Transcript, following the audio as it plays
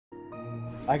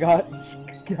I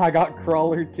got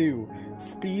Crawler 2.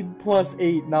 Speed plus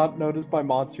 8, not noticed by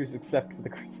monsters except for the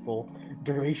crystal.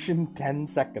 Duration 10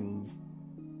 seconds.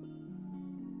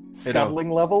 Hey, no. Scuttling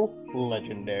level?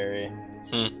 Legendary.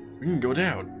 We can go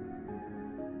down.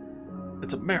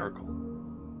 It's a miracle.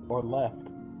 Or left.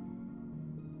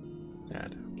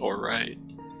 Dad. Or right.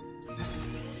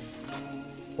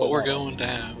 But we're going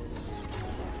down.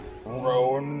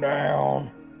 Going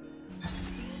down.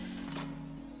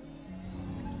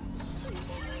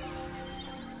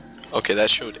 Okay, that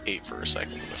showed 8 for a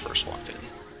second when I first walked in.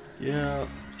 Yeah.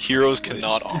 Heroes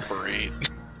cannot operate.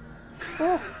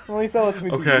 Well, at least that lets me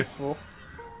be useful.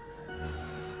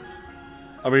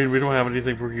 I mean, we don't have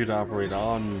anything for you to operate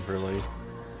on, really.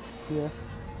 Yeah.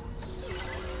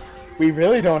 We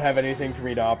really don't have anything for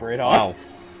me to operate on. Wow.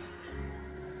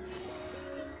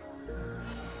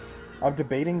 I'm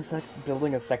debating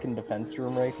building a second defense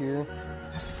room right here.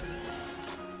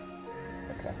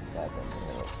 Okay, I don't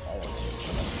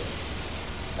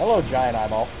Hello, giant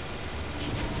eyeball.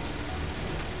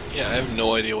 Yeah, I have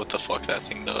no idea what the fuck that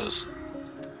thing does.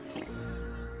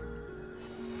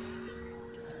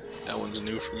 That one's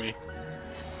new for me.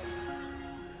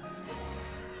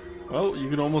 Well, you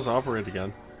can almost operate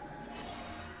again.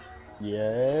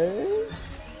 Yay!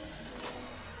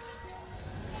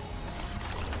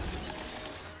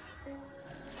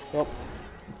 Yep.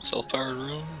 Self-powered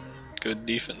room, good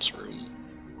defense room.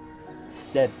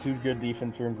 Yeah, 2 good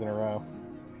defense rooms in a row.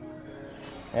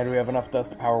 And we have enough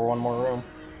dust to power 1 more room.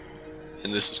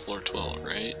 And this is floor 12,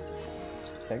 right?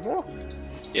 Think so?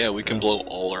 Yeah, we can blow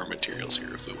all our materials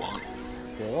here if we want.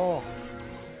 Cool.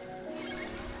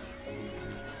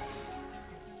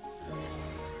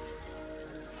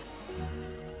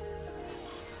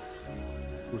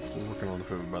 We're working on the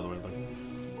food, by the way.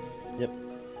 Though. Yep.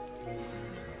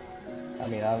 I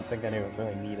mean, I don't think any of us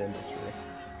really need industry.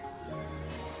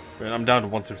 Man, I'm down to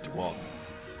 161.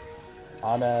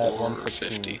 I'm at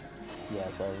 450. 160. Yeah,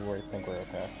 so I think we're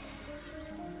okay.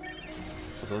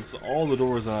 So that's all the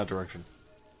doors in that direction.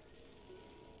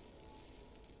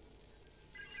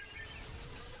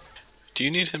 Do you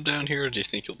need him down here, or do you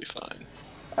think you'll be fine?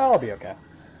 I'll be okay.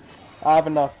 I have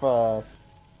enough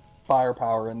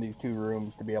firepower in these 2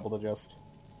 rooms to be able to just...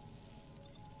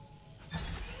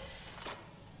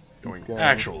 Going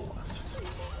actual left.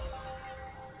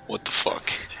 What the fuck?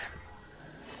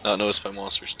 Not noticed by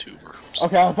monsters 2 rooms.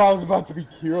 Okay, I thought I was about to be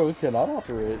heroes cannot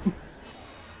operate.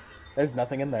 There's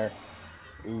nothing in there.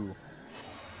 Ooh.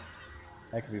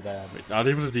 That could be bad. Wait, not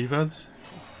even a defense?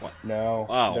 What? No.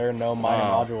 Wow. There are no mining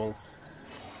modules.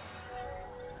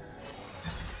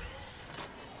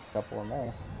 Couple in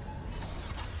there.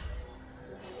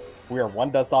 We are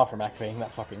 1 dust off from activating that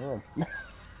fucking room.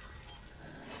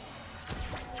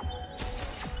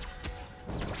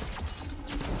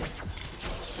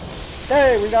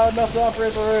 Hey, we got enough to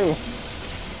operate the room!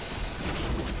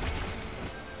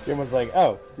 Jim was like,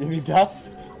 oh, you need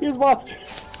dust? Here's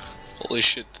monsters! Holy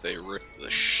shit, they ripped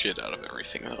the shit out of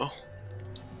everything, though.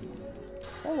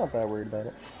 I'm not that worried about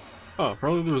it. Oh,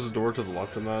 probably there was a door to the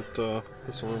left in that,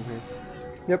 this room here.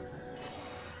 Yep.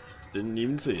 Didn't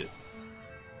even see it.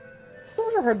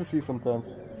 Those are hard to see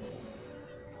sometimes.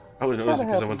 I only noticed it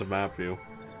because I went to map view.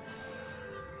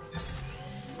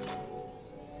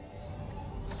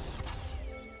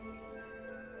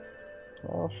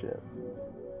 Oh shit.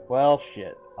 Well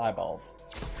shit. Eyeballs.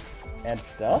 And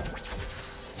dust?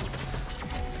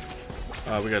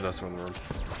 We got dust in the room.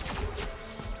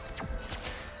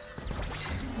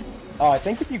 Oh, I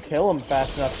think if you kill him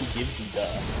fast enough, he gives you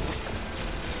dust.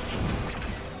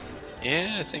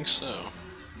 Yeah, I think so.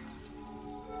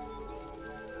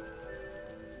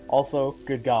 Also,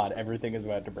 good god, everything is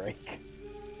about to break.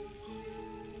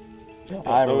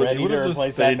 I'm ready to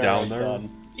replace that down there.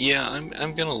 Yeah,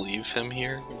 I'm gonna leave him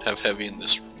here and have Heavy in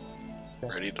this room,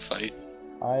 ready to fight.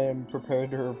 I am prepared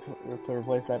to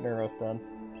replace that Neurostun.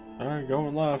 Alright,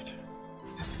 going left.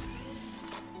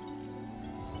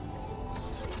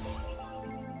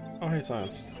 Oh, hey,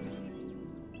 science.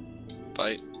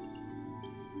 Fight.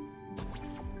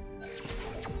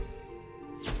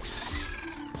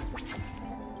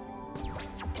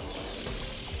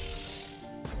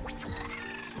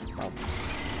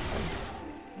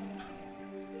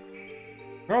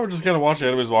 Oh, we're just gonna watch the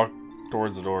enemies walk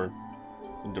towards the door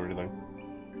and do anything.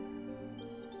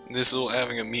 This is what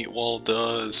having a meat wall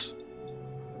does.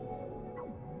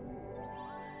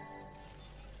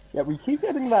 Yeah, we keep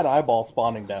getting that eyeball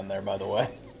spawning down there, by the way.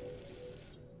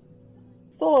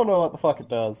 Still don't know what the fuck it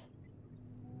does.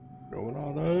 Going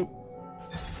on up.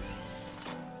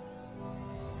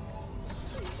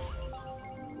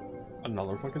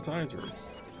 Another fucking science room.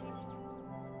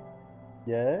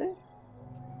 Yay?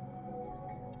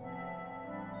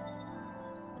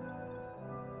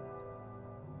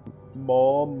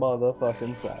 More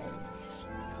motherfucking science.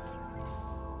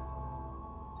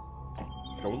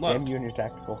 Go left. Damn you and your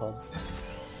tactical hubs.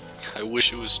 I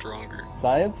wish it was stronger.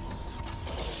 Science?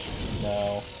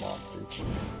 No, monsters.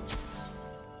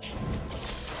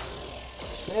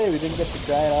 Hey, we didn't get the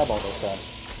giant eyeball this time.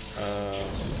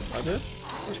 I did?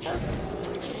 Which part?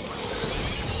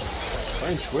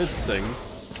 Giant squid thing.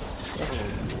 That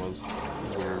one was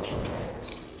weird.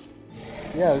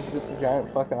 Yeah, it was just a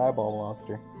giant fucking eyeball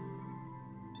monster.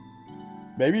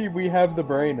 Maybe we have the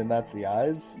brain and that's the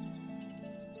eyes?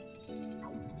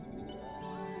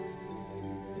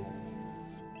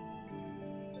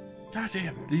 God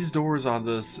damn, these doors on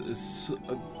this is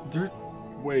they're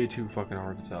way too fucking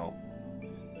hard to tell.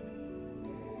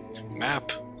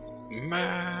 Map.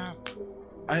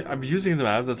 I'm using the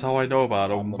map, that's how I know about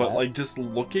them, but map? like just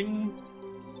looking,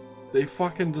 they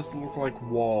fucking just look like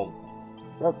wall.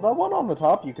 That one on the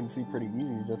top you can see pretty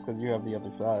easy just because you have the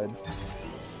other side.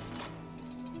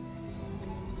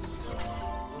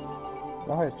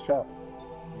 Oh, hi, it's Chuck.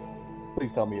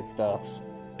 Please tell me it's dust.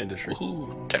 Industry.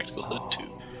 Ooh, tactical hood 2.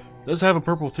 Does have a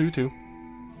purple tutu.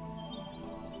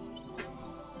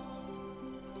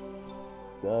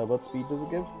 What speed does it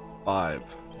give? 5.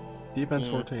 Defense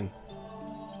 14.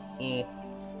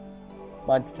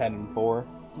 Mine's 10 and 4.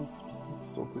 It's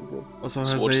still pretty good. Also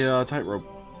So has a tightrope.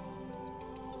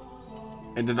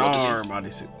 And an arm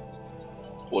bodysuit.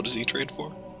 What does he trade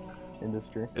for?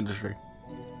 Industry. Industry.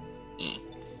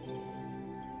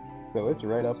 So it's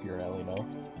right up your alley now.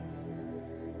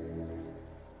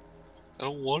 I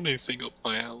don't want anything up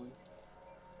my alley.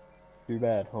 Too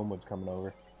bad. Homewood's coming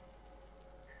over.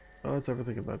 Oh, it's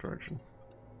everything in that direction.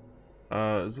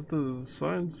 Is it the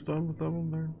science done with that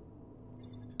one there?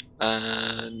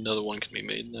 Another one can be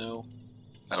made now.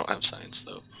 I don't have science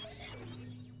though.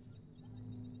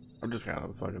 I'm just kind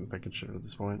of fucking picking shit at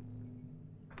this point.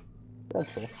 That's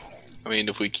fair. I mean,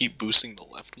 if we keep boosting the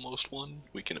leftmost one,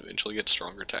 we can eventually get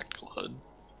stronger tactical HUD.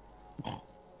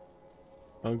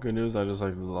 Oh, good news, I just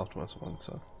like the leftmost one,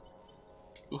 so.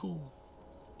 Ooh,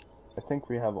 I think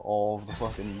we have all the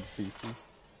fucking pieces.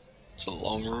 it's a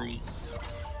long room.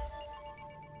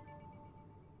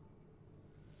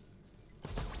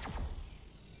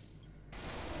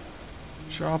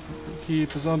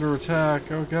 Shopkeep is under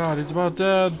attack. Oh god, he's about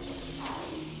dead.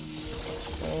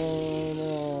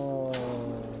 Oh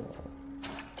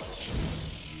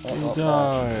no. He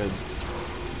died.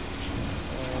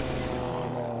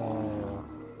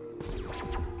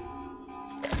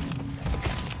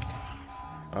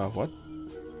 What?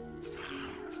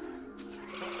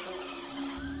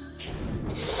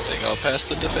 They got past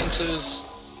the defenses.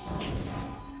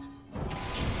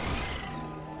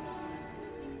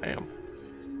 Damn.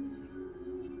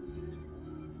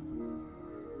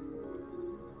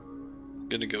 I'm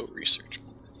gonna go research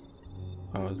more.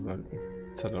 I was about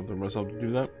setting up for myself to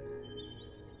do that.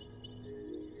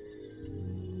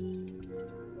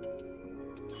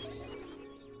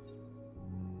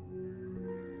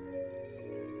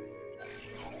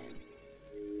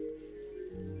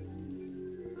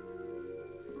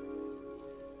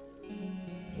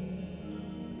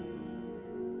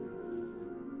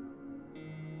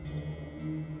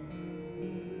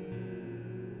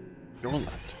 Going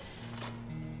left.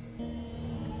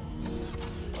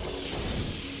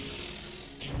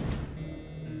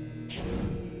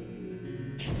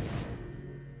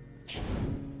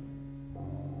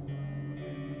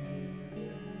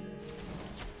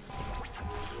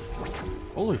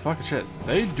 Holy fucking shit.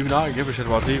 They do not give a shit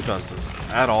about defenses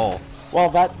at all.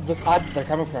 Well, the side that they're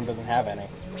coming from doesn't have any.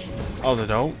 Oh, they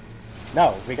don't?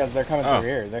 No, because they're coming Oh. through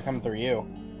here. They're coming through you.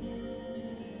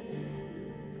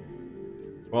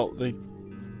 Well, they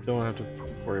don't have to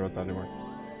worry about that anymore.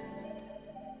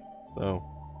 So,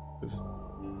 there's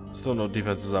still no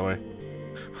defenses that way.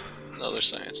 Another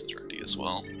science is ready as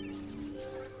well.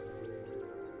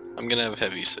 I'm gonna have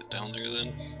Heavy sit down there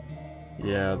then.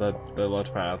 Yeah, that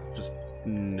left path, just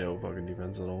no fucking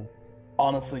defense at all.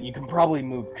 Honestly, you can probably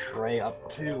move Trey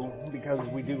up too, because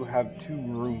we do have 2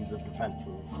 rooms of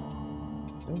defenses. Yeah,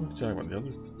 what are you talking about? The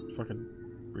other fucking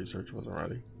research wasn't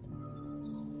ready.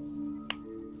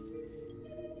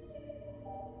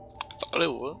 I thought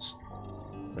it was.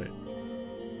 Wait.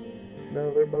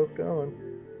 No, they're both going.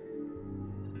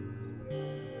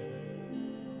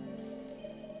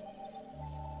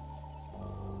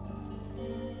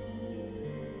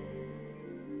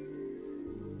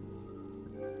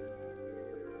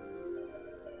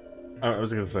 I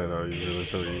was gonna say though, usually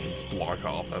so you can just block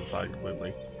off that side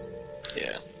completely.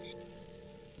 Yeah.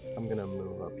 I'm gonna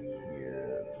move up here.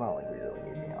 It's not like we really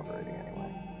need me operating anyway.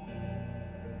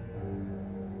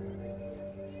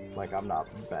 Like, I'm not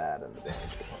bad in the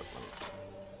damage department.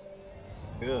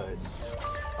 Good.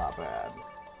 Not bad.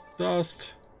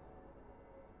 Dust.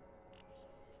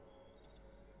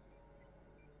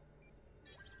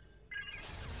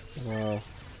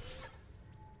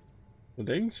 The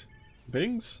dings?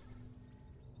 Bings?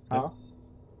 Huh?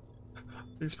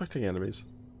 Expecting enemies.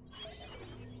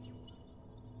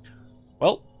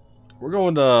 Well, we're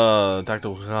going to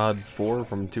Tactical COD 4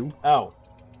 from 2. Oh.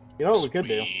 You know what we could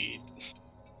do? Sweet. We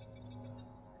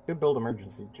could build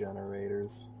emergency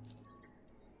generators.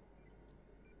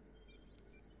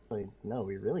 Like, no,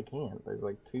 we really can't. There's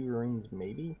like 2 rooms,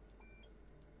 maybe?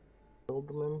 Build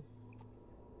them in.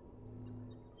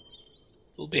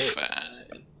 We'll be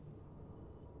fine.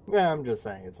 Yeah, I'm just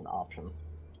saying it's an option.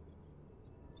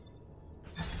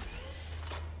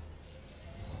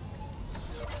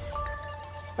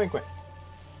 Banquet.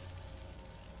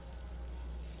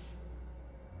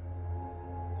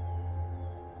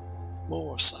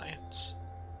 More science.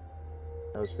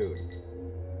 That was food.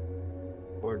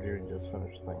 Or did we just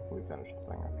finish the thing? We finished the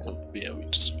thing, okay. Oh, yeah, we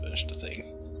just finished the thing.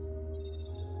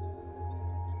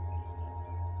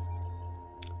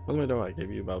 What do I know? I gave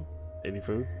you about 80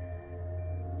 food.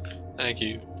 Thank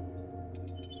you.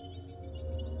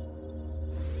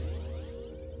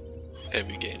 And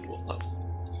we gained 1 level.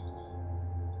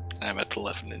 I'm at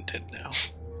 11 and 10 now.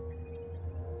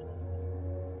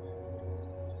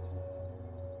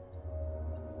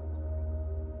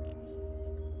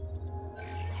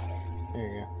 There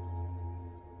you go.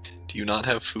 Do you not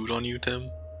have food on you,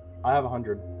 Tim? I have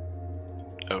 100.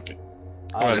 Okay.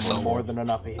 I have saw more one. than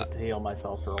enough to heal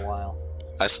myself for a while.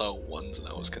 I saw ones and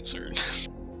I was concerned.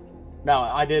 No,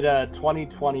 I did a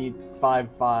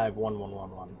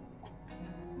 20-20-5-5-1-1-1-1.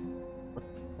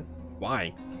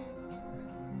 Why?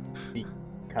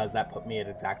 Because that put me at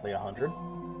exactly 100.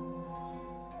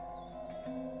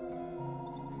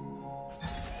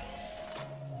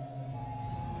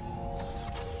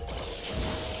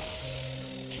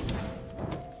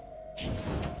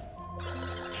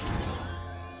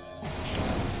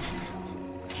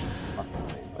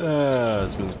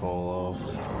 It's been fall off.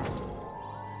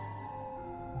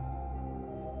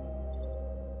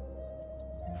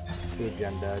 Food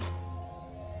gen dead.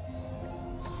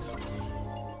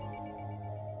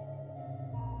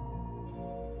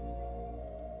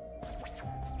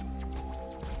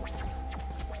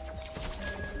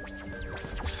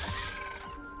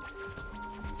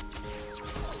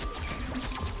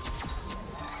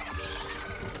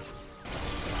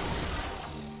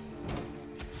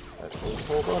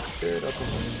 Hold up, shit up in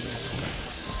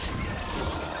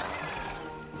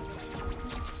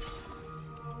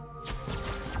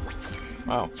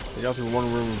Wow, they got through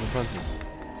 1 room of defenses.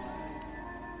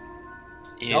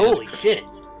 Yeah, Holy shit!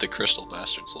 The crystal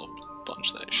bastards love to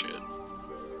bunch that shit.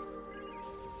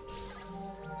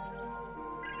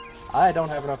 I don't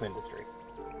have enough industry.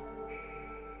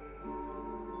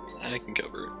 I can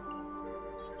cover it.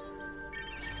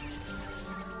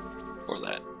 Or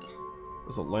that.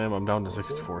 As a lamb, I'm down to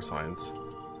 64 science.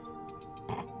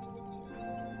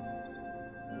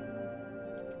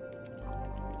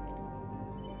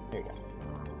 There you go.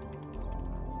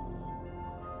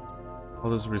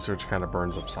 Well, this research kind of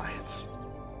burns up science.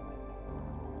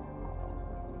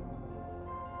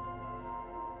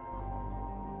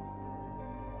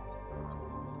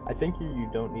 I think you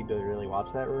don't need to really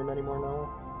watch that room anymore, Noah.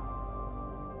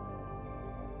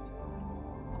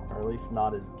 Or at least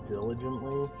not as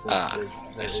diligently, since there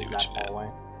I is see what that you meant.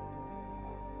 hallway.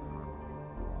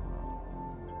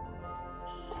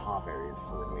 Top area is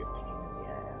going to be a pain in the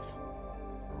ass.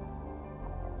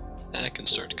 I can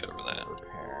start to cover that.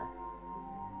 Repair.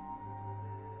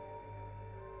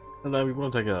 And then we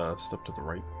want to take a step to the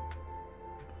right.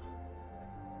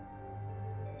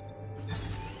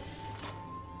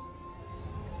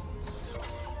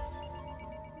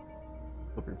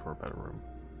 Looking for a better room.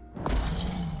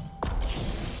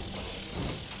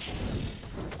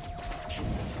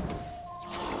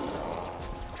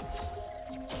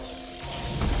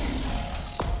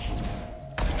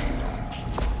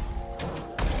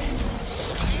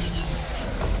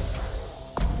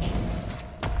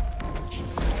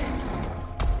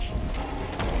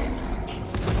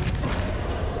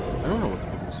 I don't know what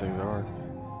those things are.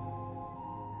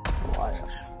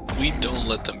 Alliance. We don't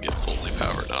let them get fully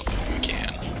powered up if we can.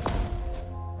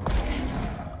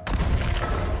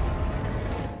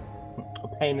 A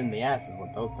pain in the ass is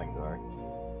what those things are.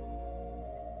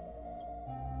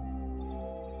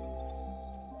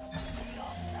 Still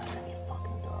haven't found any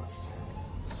fucking dust.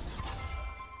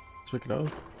 Speaking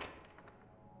of,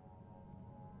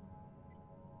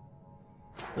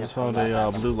 I just found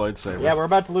a blue lightsaber. Yeah, we're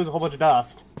about to lose a whole bunch of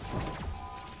dust.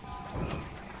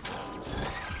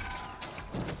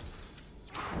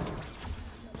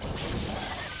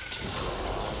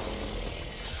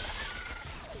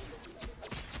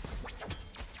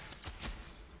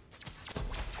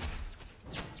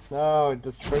 No, it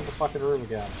destroyed the fucking room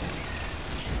again.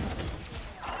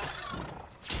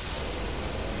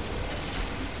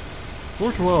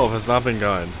 $412 has not been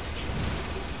kind.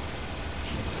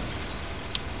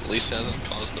 At least it hasn't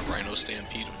caused the Rhino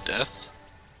Stampede of death.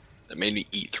 That made me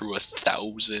eat through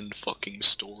 1,000 fucking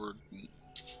stored. I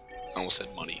almost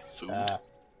said money. Food.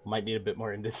 Might need a bit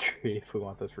more industry if we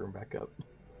want this room back up.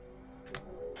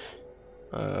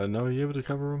 No, are you able to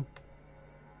cover room?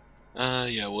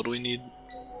 Yeah, what do we need?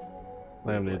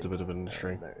 Lamb needs a bit of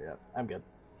industry. There, yeah, I'm good.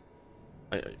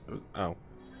 Oh.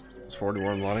 Is 40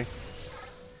 more than Lonnie?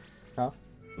 Huh?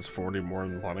 Is 40 more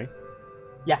than Lonnie?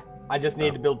 Yeah, I just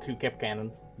need to build 2 kip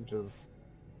cannons, which is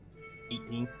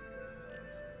 18.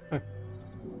 Huh.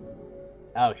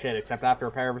 Oh shit, except I have to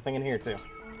repair everything in here too.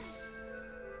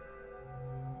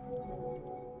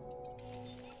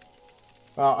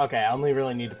 Well, okay, I only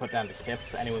really need to put down the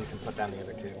kips. Anyone can put down the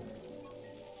other 2.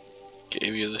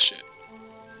 Gave you the shit.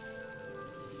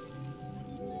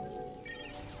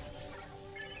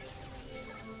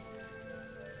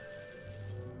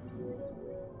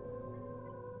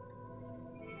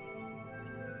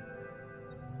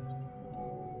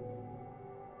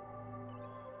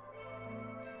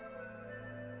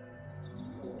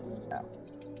 Oh.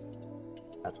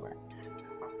 That's where.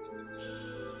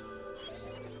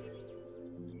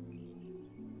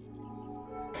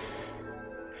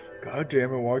 God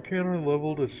damn it, why can't I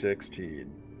level to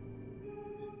 16?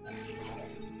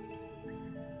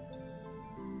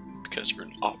 Because you're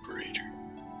an operator.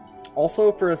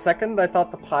 Also, for a second, I thought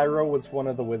the Pyro was one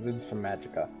of the wizards from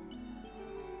Magicka.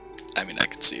 I mean, I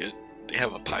could see it. They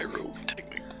have a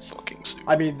pyrotechnic fucking suit.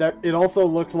 I mean, it also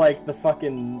looked like the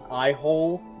fucking eye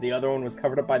hole. The other one was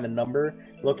covered up by the number.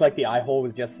 It looked like the eye hole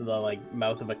was just the, like,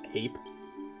 mouth of a cape.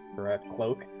 Or a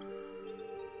cloak.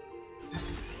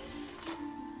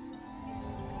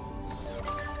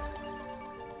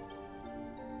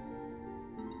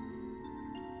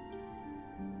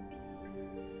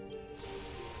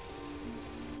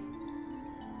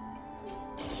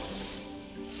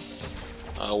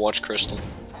 Watch Crystal.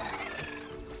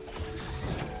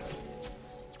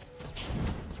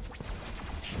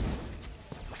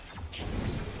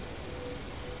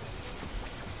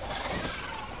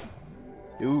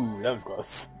 Ooh, that was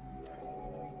close.